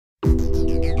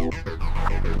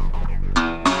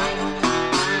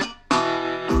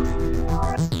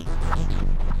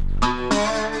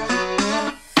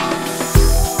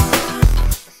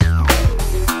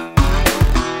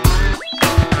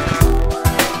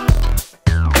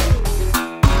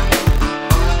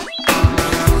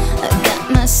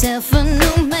myself a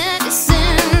new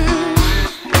medicine.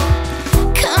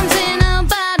 Comes in a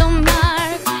bottle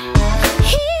mark.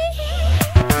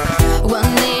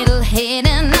 One little hit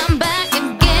and I'm back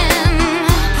again,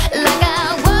 like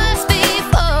I was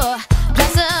before,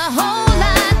 plus a whole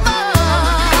lot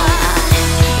more.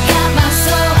 Got my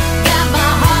soul, got my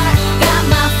heart, got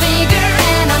my figure,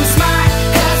 and I'm smart,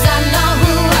 'cause I know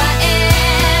who I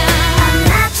am. I'm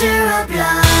natural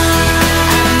blood.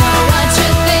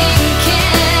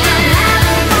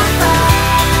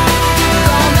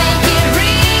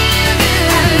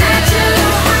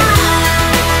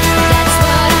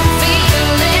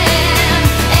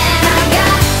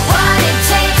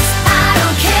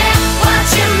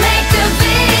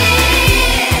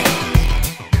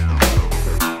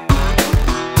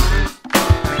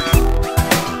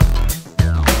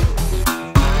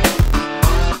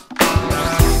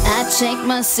 Check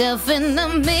myself in the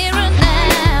mirror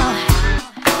now.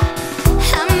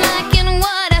 I'm liking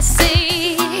what I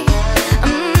see.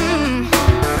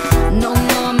 No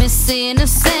more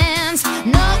misunderstandings.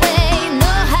 No way,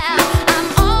 no how. I'm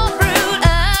all brewed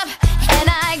up and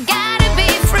I gotta be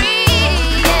free.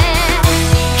 Yeah.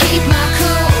 Keep my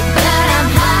cool, but I'm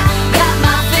hot. Got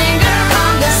my finger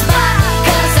on the spot,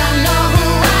 'cause I know who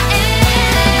I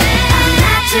am. I'm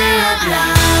natural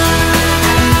blood.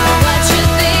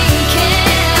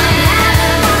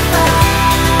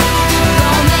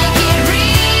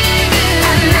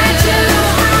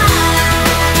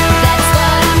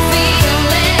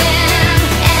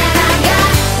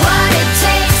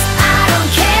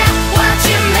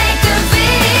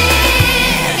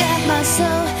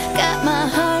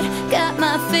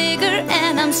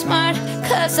 Smart,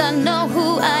 'cause I know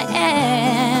who I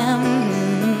am.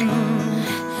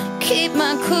 Keep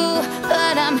my cool,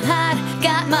 but I'm hot.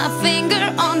 Got my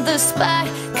finger on the spot,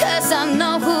 'cause I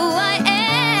know who I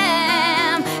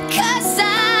am. 'Cause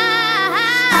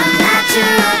I'm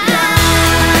natural.